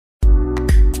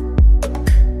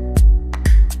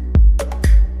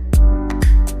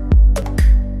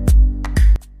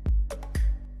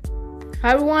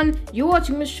Hi everyone, you're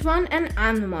watching Mr. Fun and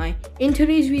I'm Namai. In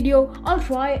today's video, I'll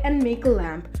try and make a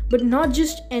lamp, but not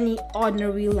just any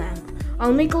ordinary lamp.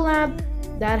 I'll make a lamp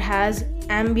that has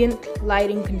ambient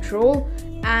lighting control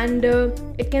and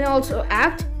it can also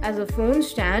act as a phone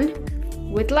stand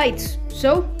with lights.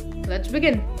 So, let's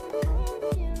begin.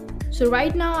 So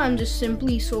right now I'm just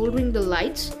simply soldering the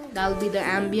lights, that'll be the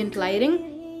ambient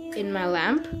lighting in my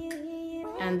lamp,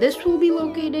 and this will be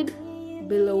located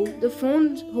below the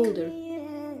phone holder.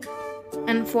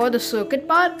 And for the circuit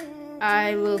part,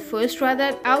 I will first try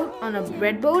that out on a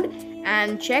breadboard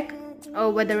and check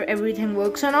whether everything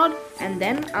works or not, and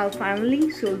then I'll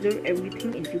finally solder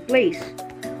everything into place.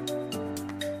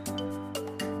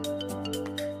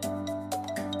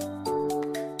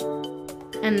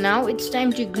 And now it's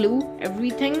time to glue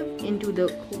everything into the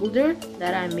holder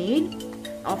that I made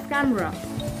off camera.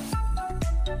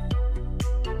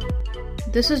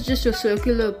 This is just a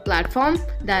circular platform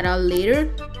that I'll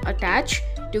later attach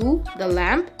to the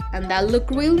lamp, and that'll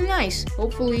look really nice,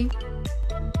 hopefully.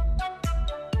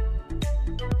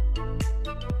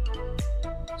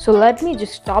 So let me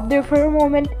just stop there for a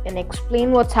moment and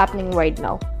explain what's happening right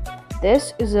now.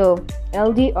 This is a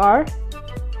LDR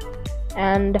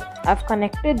and I've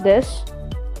connected this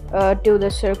to the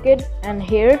circuit, and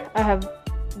here I have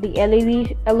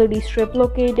the LED strip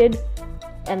located,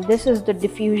 and this is the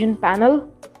diffusion panel.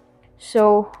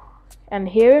 So, and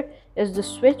here is the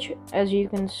switch, as you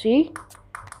can see.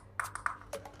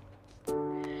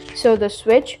 So the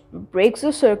switch breaks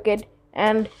the circuit,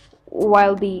 and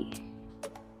while the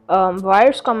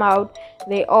wires come out,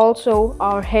 they also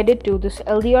are headed to this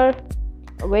LDR,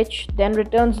 which then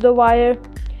returns the wire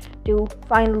to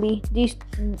finally these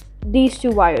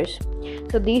two wires.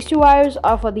 So these two wires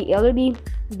are for the LED,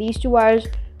 these two wires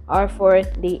are for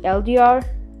the LDR,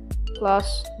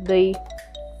 plus the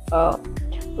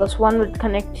plus one would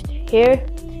connect here,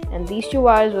 and these two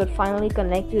wires would finally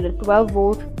connect to the 12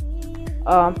 volt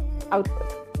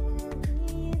output.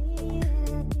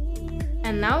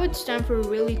 And now it's time for a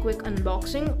really quick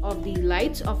unboxing of the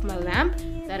lights of my lamp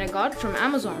that I got from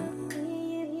Amazon.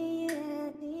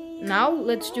 Now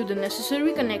let's do the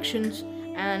necessary connections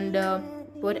and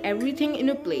put everything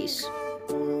into place.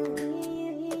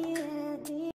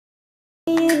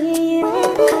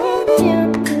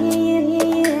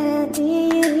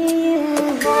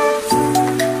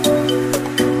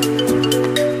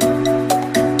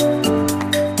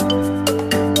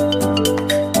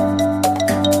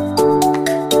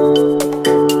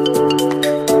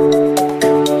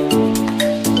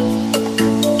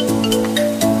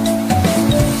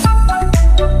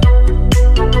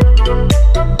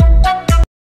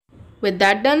 With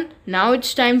that done, now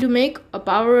it's time to make a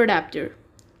power adapter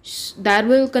that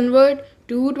will convert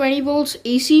 220 volts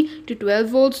AC to 12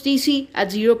 volts DC at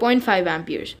 0.5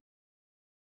 amperes.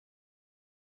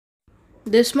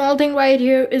 This small thing right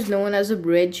here is known as a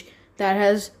bridge that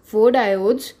has 4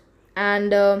 diodes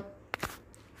and a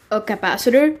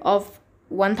capacitor of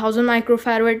 1000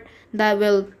 microfarad that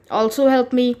will also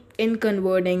help me in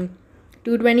converting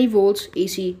 220 volts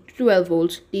AC to 12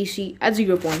 volts DC at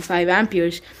 0.5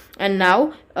 amperes. And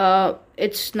now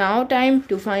it's now time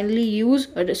to finally use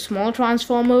a small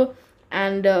transformer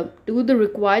and do the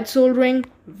required soldering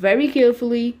very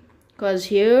carefully, because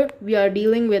here we are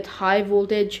dealing with high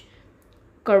voltage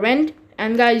current.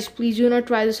 And guys, please do not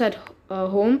try this at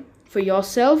home for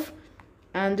yourself,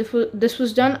 and this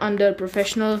was done under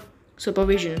professional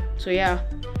supervision, so yeah,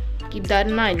 keep that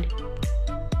in mind.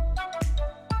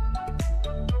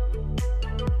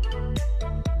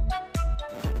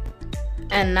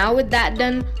 And now with that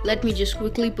done, let me just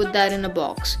quickly put that in a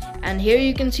box. And here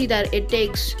you can see that it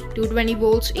takes 220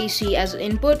 volts AC as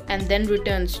input and then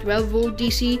returns 12 volt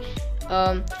DC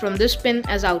from this pin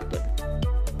as output.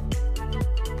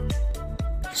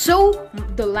 So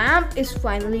the lamp is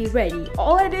finally ready.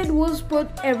 All I did was put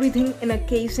everything in a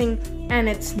casing and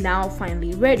it's now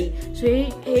finally ready. So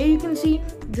here you can see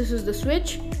this is the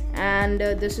switch, and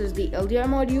this is the LDR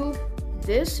module,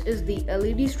 this is the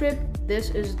LED strip,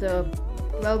 this is the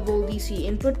 12 volt DC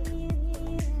input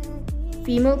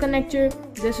female connector,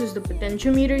 this is the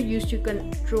potentiometer used to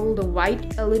control the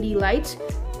white LED lights,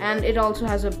 and it also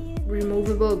has a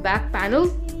removable back panel.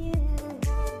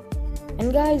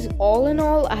 And guys, all in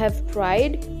all, I have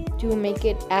tried to make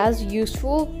it as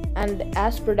useful and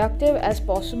as productive as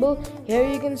possible. Here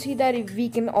you can see that if we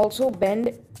can also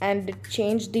bend and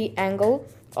change the angle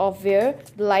of where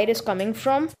the light is coming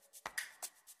from.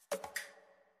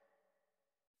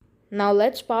 Now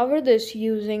let's power this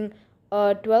using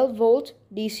a 12 volt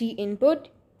DC input,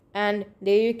 and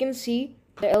there you can see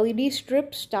The LED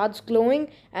strip starts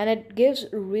glowing and it gives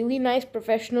a really nice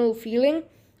professional feeling.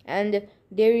 And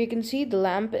there you can see the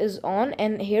lamp is on,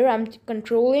 and here I'm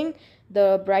controlling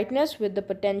the brightness with the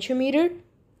potentiometer.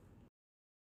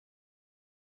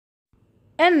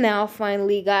 And now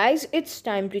finally guys, it's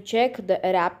time to check the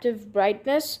adaptive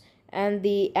brightness and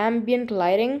the ambient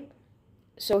lighting.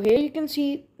 So here you can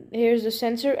see, here's the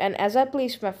sensor, and as I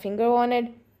place my finger on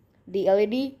it, the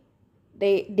LED,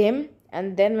 they dim,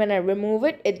 and then when I remove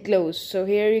it, it glows. So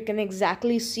here you can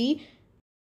exactly see.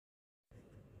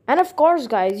 And of course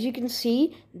guys, you can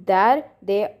see that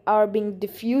they are being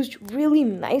diffused really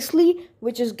nicely,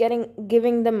 which is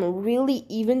giving them a really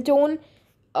even tone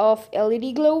of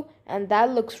LED glow, and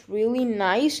that looks really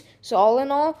nice. So all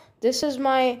in all, this is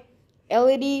my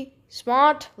LED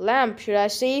smart lamp. Should I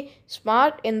say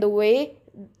smart in the way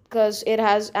because it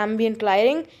has ambient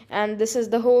lighting, and this is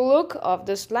the whole look of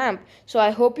this lamp. So I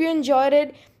hope you enjoyed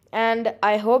it, and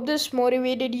I hope this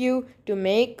motivated you to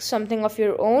make something of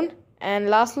your own.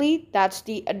 And lastly, that's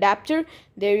the adapter.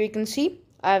 There you can see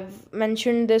I've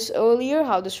mentioned this earlier,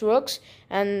 how this works,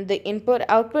 and the input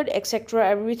output, etc.,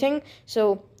 everything.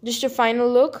 So just a final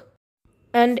look,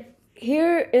 and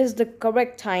here is the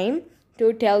correct time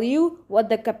to tell you what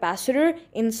the capacitor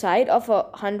inside of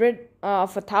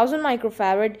a thousand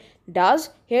microfarad does.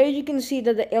 Here you can see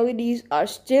that the LEDs are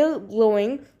still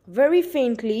glowing very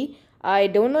faintly. I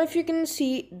don't know if you can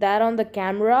see that on the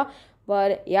camera,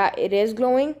 but yeah, it is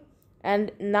glowing.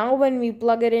 And now when we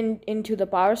plug it into the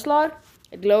power slot,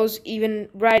 it glows even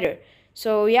brighter.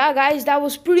 So yeah guys, that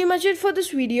was pretty much it for this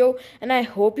video, and I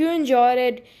hope you enjoyed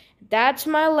it. That's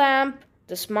my lamp,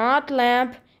 the smart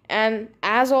lamp, and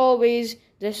as always,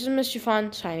 this is Mr.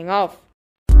 Fun signing off.